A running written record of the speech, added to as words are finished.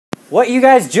What you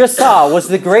guys just saw was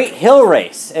the Great Hill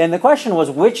Race, and the question was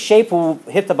which shape will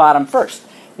hit the bottom first.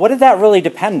 What did that really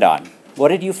depend on? What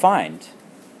did you find?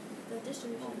 The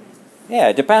distribution. Yeah,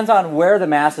 it depends on where the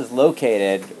mass is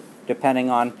located, depending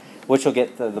on which will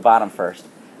get to the bottom first.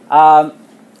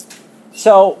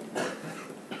 So,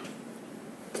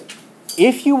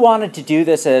 if you wanted to do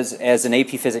this as an AP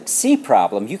Physics C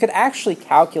problem, you could actually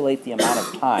calculate the amount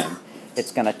of time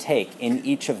it's going to take in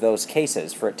each of those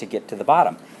cases for it to get to the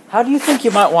bottom. How do you think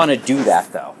you might want to do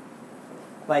that, though?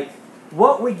 Like,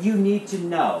 what would you need to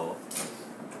know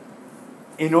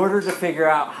in order to figure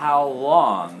out how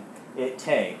long it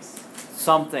takes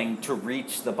something to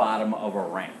reach the bottom of a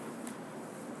ramp?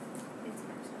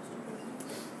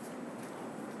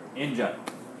 In general.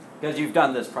 Because you've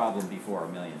done this problem before a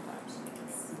million times.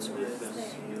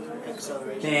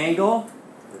 The angle,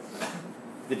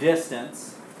 the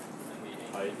distance, And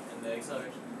the height and the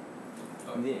acceleration.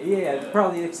 yeah,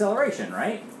 probably the acceleration,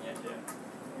 right?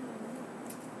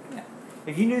 Yeah.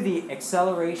 If you knew the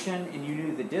acceleration and you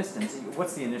knew the distance,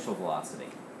 what's the initial velocity?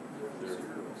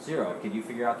 0. Could you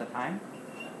figure out the time?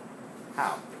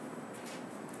 How?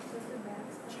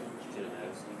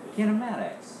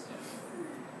 Kinematics.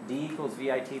 D equals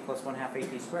VIT plus 1/2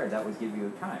 AT squared. That would give you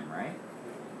a time, right?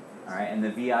 All right, and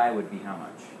the VI would be how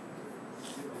much?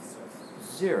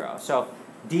 0. So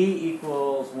D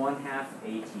equals 1/2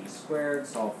 AT squared.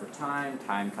 Solve for time.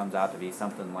 Time comes out to be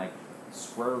something like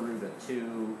square root of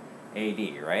 2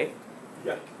 AD, right?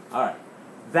 Yeah. All right.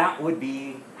 That would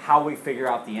be how we figure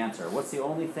out the answer. What's the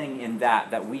only thing in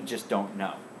that we just don't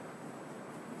know?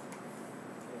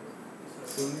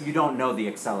 You don't know the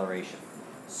acceleration.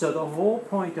 So the whole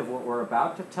point of what we're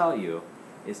about to tell you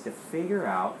is to figure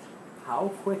out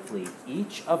how quickly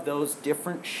each of those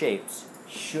different shapes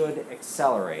should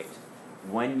accelerate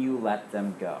when you let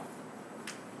them go.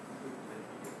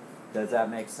 Does that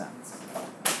make sense?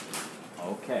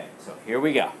 Okay, so here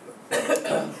we go.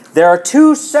 There are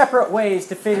two separate ways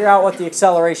to figure out what the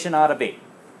acceleration ought to be.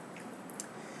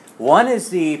 One is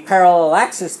the parallel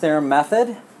axis theorem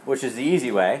method, which is the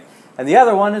easy way, and the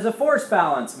other one is a force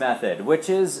balance method, which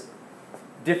is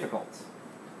difficult.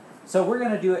 So we're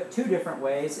going to do it two different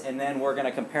ways, and then we're going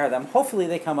to compare them. Hopefully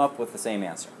they come up with the same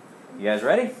answer. You guys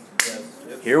ready? Yes.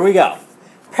 Here we go.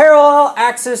 Parallel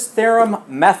axis theorem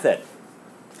method.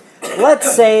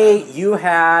 Let's say you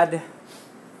had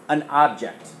an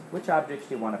object. Which object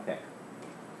do you want to pick?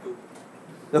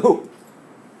 The hoop.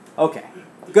 Okay,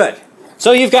 good.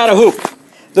 So you've got a hoop.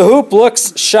 The hoop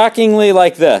looks shockingly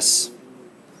like this,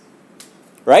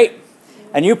 right?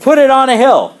 And you put it on a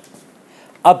hill.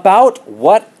 About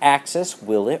what axis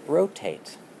will it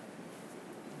rotate?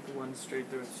 The one straight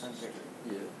through its center.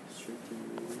 Yeah, straight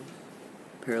through.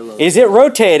 Parallel. Is it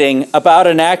rotating about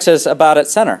an axis about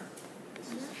its center?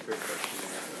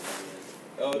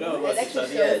 Oh no, it's on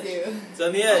the edge. It's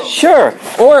on the edge. Sure.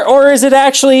 Or is it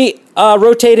actually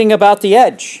rotating about the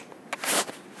edge?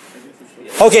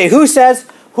 Okay, who says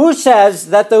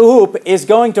that the hoop is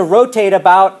going to rotate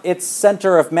about its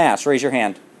center of mass? Raise your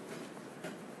hand.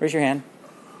 Raise your hand.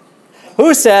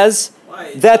 Who says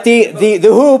that the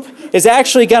hoop is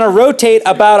actually going to rotate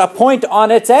about a point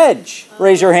on its edge?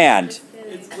 Raise your hand.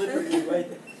 It's literally right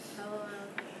there.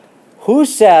 Who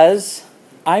says,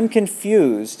 I'm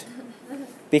confused,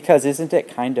 because isn't it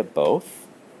kind of both?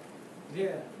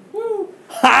 Yeah. Woo!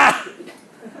 Ha!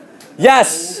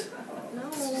 Yes!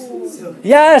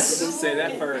 Yes! Say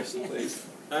that first, please.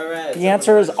 All right. The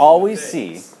answer is always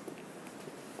C.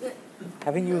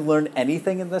 Haven't you learned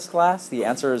anything in this class? The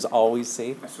answer is always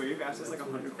C. I swear you've asked us like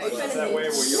 100 questions that way where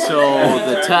you So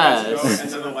the test. and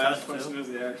then the last question is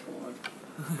the actual one.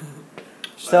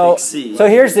 So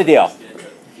here's the deal.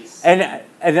 And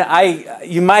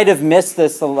you might have missed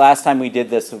this the last time we did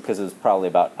this because it was probably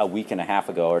about a week and a half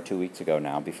ago or 2 weeks ago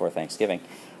now, before Thanksgiving.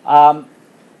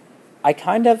 I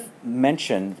kind of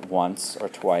mentioned once or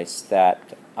twice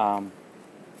that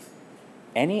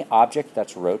any object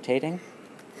that's rotating,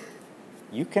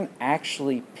 you can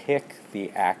actually pick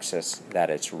the axis that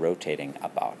it's rotating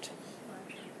about.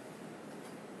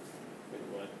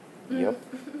 Yep.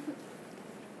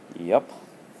 Yep.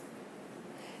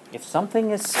 If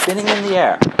something is spinning in the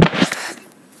air,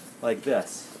 like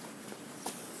this,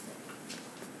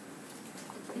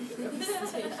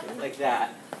 like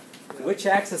that, which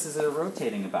axis is it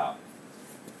rotating about?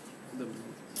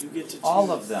 You get to All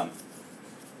of them.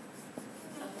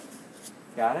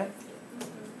 Got it?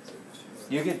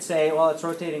 You could say, well, it's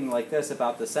rotating like this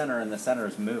about the center, and the center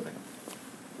is moving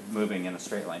in a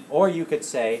straight line. Or you could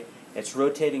say it's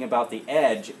rotating about the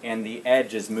edge, and the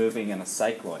edge is moving in a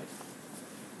cycloid,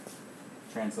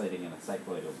 translating in a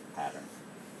cycloidal pattern,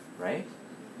 right?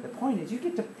 The point is you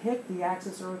get to pick the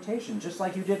axis of rotation, just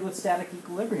like you did with static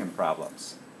equilibrium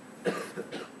problems.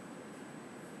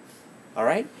 All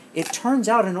right? It turns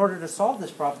out in order to solve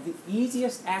this problem, the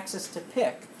easiest axis to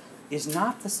pick is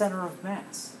not the center of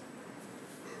mass.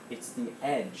 It's the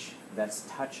edge that's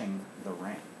touching the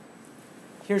ramp.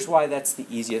 Here's why that's the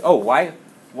easiest. Oh, why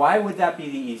would that be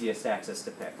the easiest axis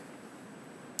to pick?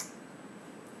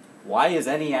 Why is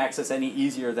any axis any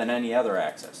easier than any other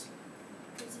axis?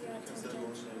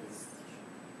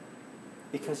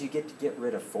 Because you get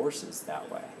rid of forces that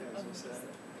way.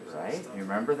 Right? You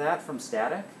remember that from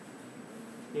static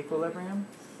equilibrium?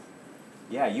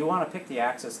 Yeah, you want to pick the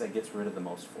axis that gets rid of the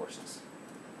most forces.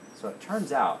 So it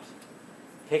turns out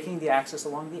picking the axis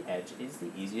along the edge is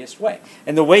the easiest way.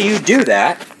 And the way you do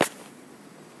that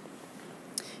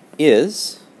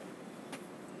is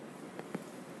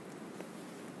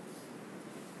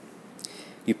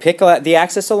you pick the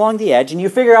axis along the edge and you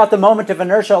figure out the moment of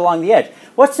inertia along the edge.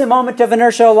 What's the moment of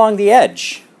inertia along the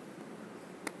edge?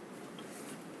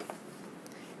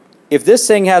 If this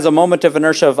thing has a moment of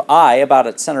inertia of I about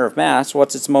its center of mass,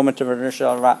 what's its moment of inertia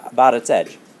about its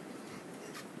edge?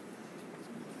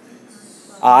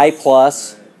 I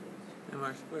plus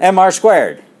mr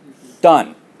squared.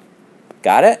 Done.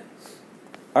 Got it?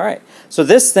 All right. So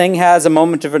this thing has a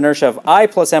moment of inertia of I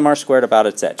plus mr squared about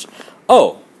its edge.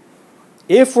 Oh,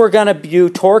 if we're going to view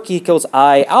torque equals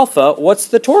I alpha, what's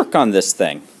the torque on this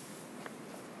thing?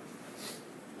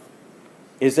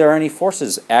 Is there any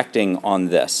forces acting on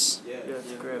this? Yeah,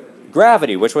 it's gravity.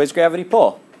 Gravity. Which way does gravity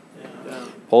pull?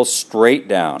 Down. Pulls straight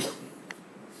down.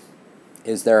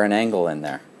 Is there an angle in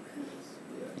there?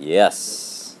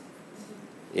 Yes.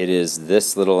 It is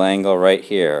this little angle right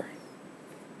here.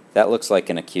 That looks like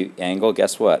an acute angle.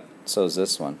 Guess what? So is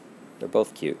this one. They're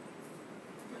both cute.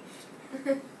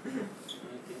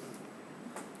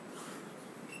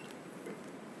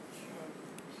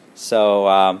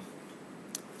 So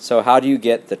how do you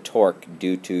get the torque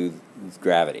due to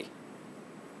gravity?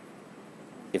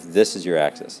 If this is your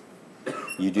axis,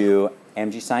 you do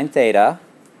mg sine theta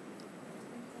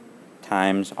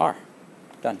times r.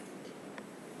 Done.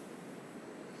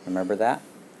 Remember that?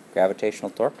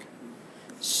 Gravitational torque.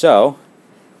 So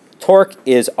torque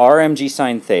is rmg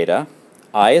sine theta.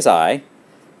 I is I.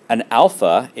 An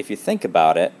alpha, if you think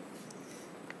about it,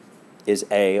 is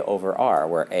A over R,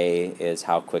 where A is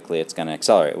how quickly it's going to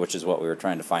accelerate, which is what we were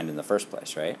trying to find in the first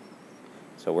place, right?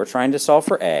 So we're trying to solve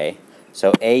for A.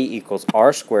 So A equals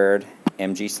R squared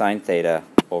mg sine theta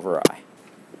over I.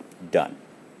 Done.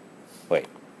 Wait.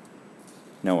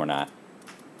 No, we're not.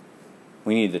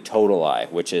 We need the total I,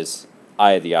 which is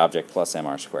I of the object plus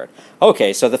mr squared.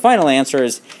 Okay, so the final answer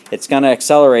is it's going to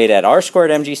accelerate at R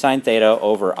squared mg sine theta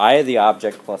over I of the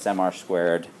object plus mr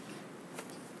squared.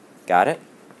 Got it?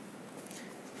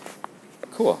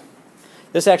 Cool.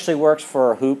 This actually works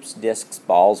for hoops, discs,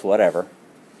 balls, whatever.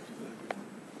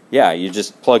 Yeah, you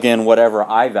just plug in whatever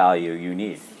I value you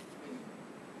need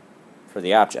for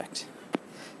the object.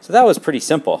 So that was pretty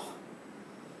simple.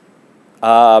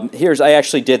 I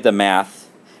actually did the math,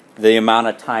 the amount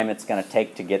of time it's going to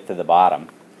take to get to the bottom.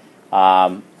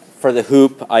 For the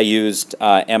hoop, I used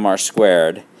mr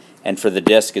squared, and for the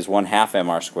disc is 1/2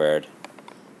 mr squared.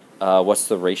 What's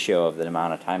the ratio of the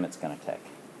amount of time it's going to take?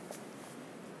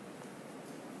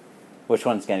 Which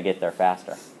one's going to get there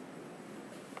faster?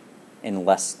 In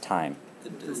less time.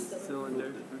 The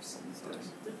cylinder.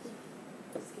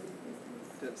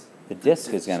 The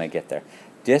disc is going to get there.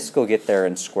 Disc will get there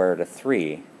in square root of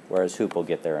 3, whereas hoop will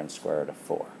get there in square root of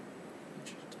 4.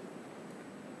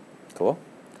 Cool?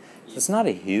 So it's not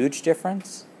a huge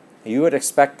difference. You would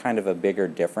expect kind of a bigger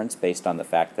difference based on the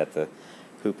fact that the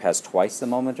hoop has twice the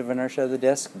moment of inertia of the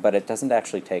disc, but it doesn't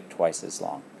actually take twice as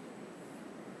long.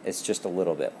 It's just a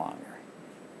little bit longer.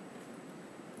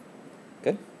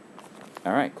 Good?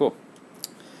 All right, cool.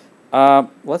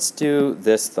 Let's do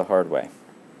this the hard way.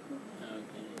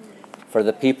 For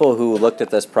the people who looked at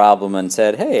this problem and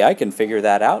said, hey, I can figure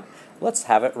that out, let's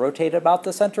have it rotate about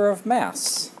the center of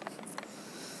mass.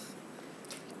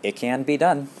 It can be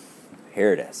done.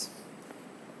 Here it is.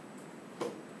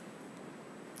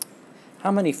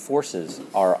 How many forces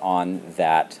are on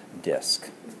that disc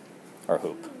or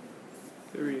hoop?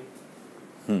 3.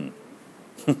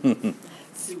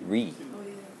 3.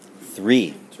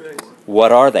 3.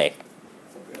 What are they?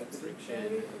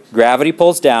 Gravity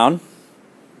pulls down.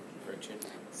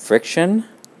 Friction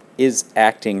is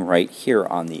acting right here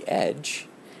on the edge,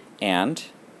 and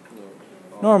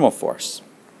normal force.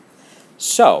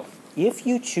 So, if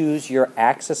you choose your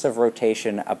axis of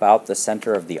rotation about the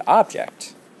center of the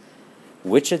object,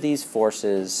 which of these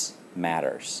forces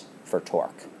matters for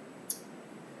torque?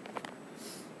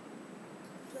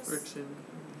 Friction.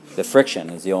 The friction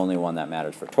is the only one that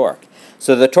matters for torque.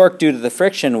 So the torque due to the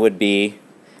friction would be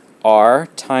R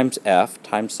times F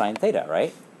times sine theta,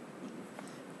 right?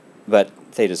 But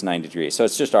theta is 90 degrees, so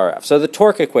it's just RF. So the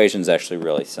torque equation is actually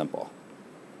really simple.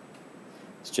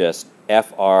 It's just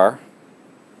FR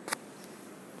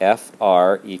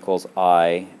equals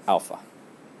I alpha,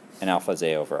 and alpha is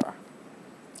A over R.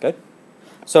 Good?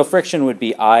 So friction would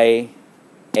be IA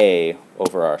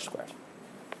over R squared.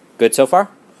 Good so far?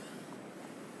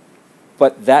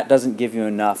 But that doesn't give you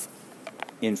enough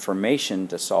information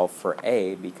to solve for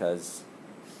A because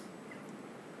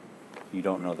you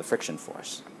don't know the friction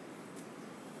force.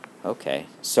 Okay,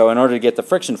 so in order to get the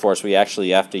friction force, we actually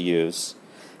have to use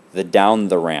the down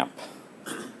the ramp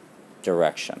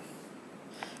direction.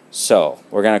 So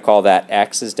we're going to call that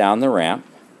X is down the ramp.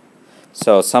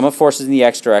 So sum of forces in the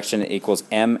X direction equals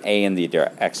MA in the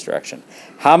X direction.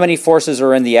 How many forces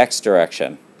are in the X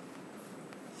direction?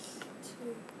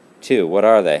 Two. What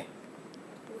are they?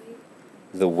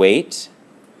 The weight,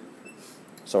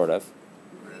 sort of.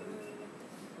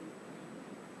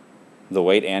 The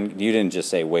weight and, you didn't just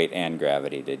say weight and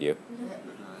gravity, did you?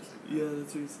 Yeah,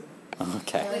 that's what you said.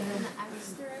 Okay. Like in the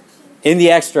X direction? In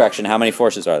the X direction, how many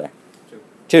forces are there?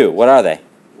 Two. What are they?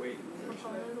 Wait.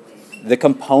 The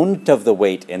component of the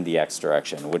weight in the X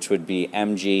direction, which would be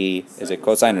mg, is it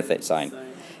cosine or sine?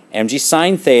 Mg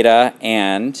sine theta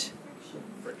and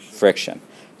friction.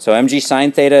 So mg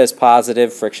sine theta is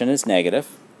positive, friction is negative.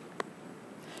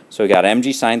 So we got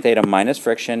mg sine theta minus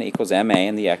friction equals ma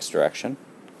in the X direction.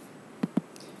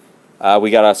 We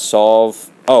got to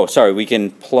solve, oh, sorry, we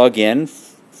can plug in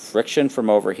friction from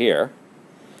over here.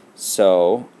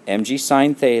 So mg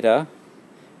sine theta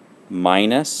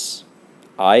minus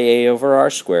IA over R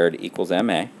squared equals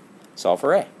MA. Solve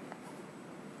for A.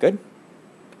 Good?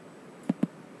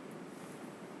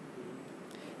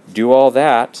 Do all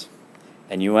that,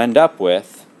 and you end up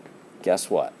with, guess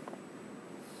what?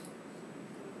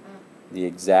 The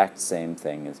exact same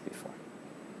thing as before.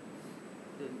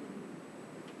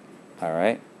 All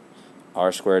right?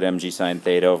 R squared mg sine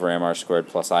theta over mr squared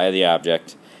plus I of the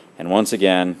object. And once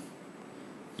again,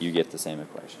 you get the same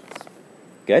equations.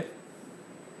 Good?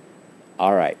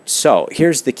 All right, so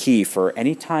here's the key for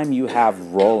any time you have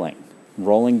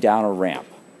rolling down a ramp.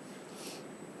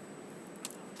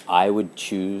 I would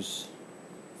choose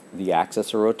the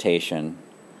axis of rotation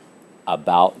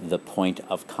about the point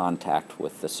of contact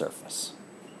with the surface.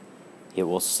 It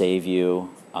will save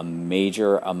you a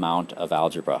major amount of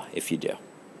algebra if you do.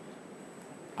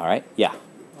 All right? Yeah?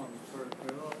 For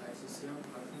parallel axis theorem,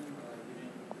 how come you didn't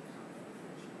count the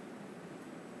friction?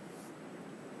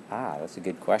 Ah, that's a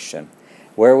good question.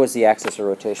 Where was the axis of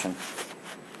rotation?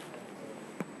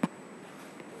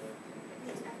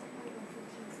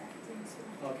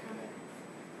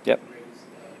 Yep.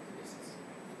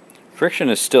 Friction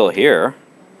is still here,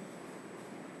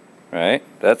 right?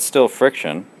 That's still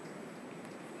friction,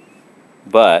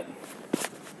 but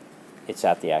it's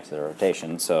at the axis of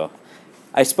rotation. So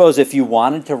I suppose if you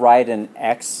wanted to write an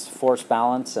X force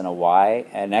balance and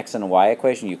an X and a Y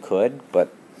equation, you could,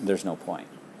 but there's no point.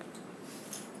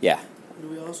 Yeah. Do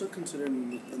we also consider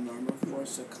the normal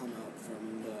force to come out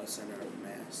from the center of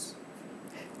mass?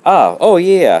 Oh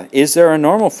yeah. Is there a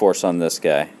normal force on this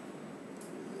guy?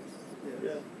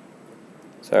 Yeah.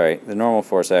 Sorry, the normal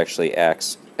force actually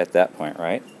acts at that point,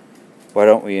 right? Why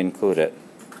don't we include it?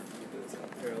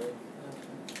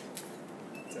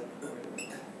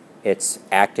 It's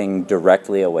acting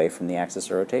directly away from the axis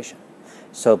of rotation.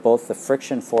 So both the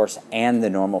friction force and the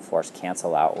normal force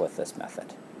cancel out with this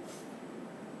method.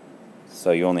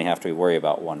 So you only have to worry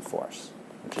about one force,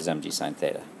 which is mg sine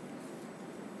theta.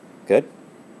 Good?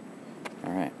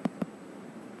 All right.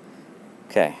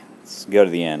 Okay, let's go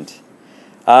to the end.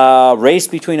 Race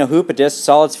between a hoop, a disc,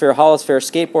 solid sphere, hollow sphere,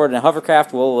 skateboard, and a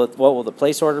hovercraft. What will the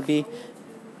place order be?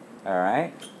 All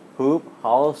right. Hoop,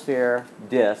 hollow sphere,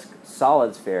 disc,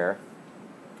 solid sphere,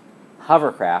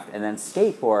 hovercraft, and then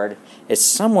skateboard is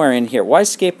somewhere in here. Why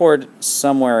is skateboard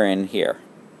somewhere in here?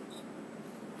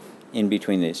 In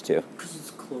between these two. Because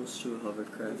it's close to a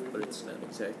hovercraft, but it's not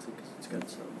exactly because it's got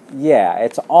some. Yeah,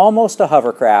 it's almost a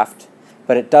hovercraft,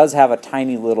 but it does have a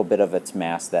tiny little bit of its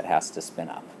mass that has to spin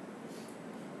up.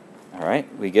 All right,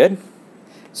 we good?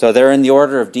 So they're in the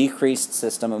order of decreased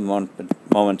system of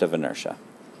moment of inertia.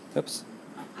 Oops.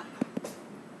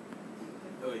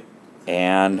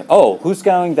 And, oh, who's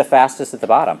going the fastest at the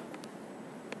bottom?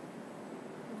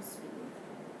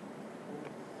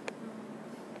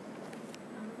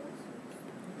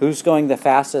 Who's going the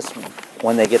fastest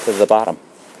when they get to the bottom?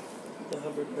 The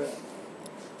hovercraft.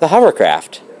 The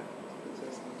hovercraft.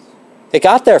 It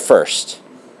got there first.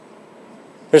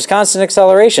 There's constant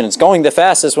acceleration. It's going the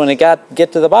fastest when it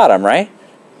get to the bottom, right?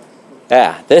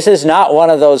 Yeah. This is not one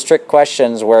of those trick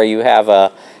questions where you have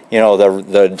a, you know,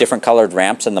 the different colored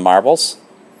ramps in the marbles,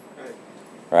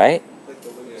 right?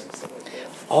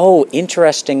 Oh,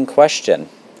 interesting question.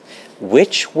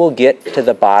 Which will get to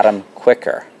the bottom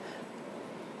quicker?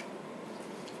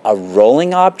 A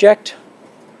rolling object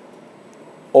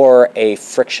or a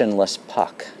frictionless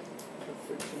puck?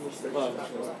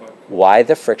 Why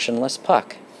the frictionless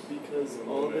puck? Because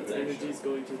all of its energy is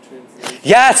going to translate.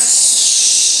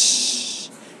 Yes!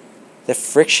 The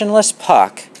frictionless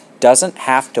puck doesn't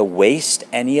have to waste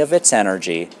any of its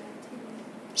energy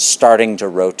starting to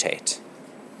rotate.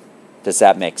 Does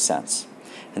that make sense?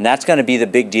 And that's going to be the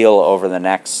big deal over the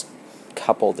next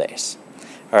couple days.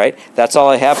 All right, that's all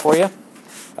I have for you.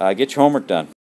 Get your homework done.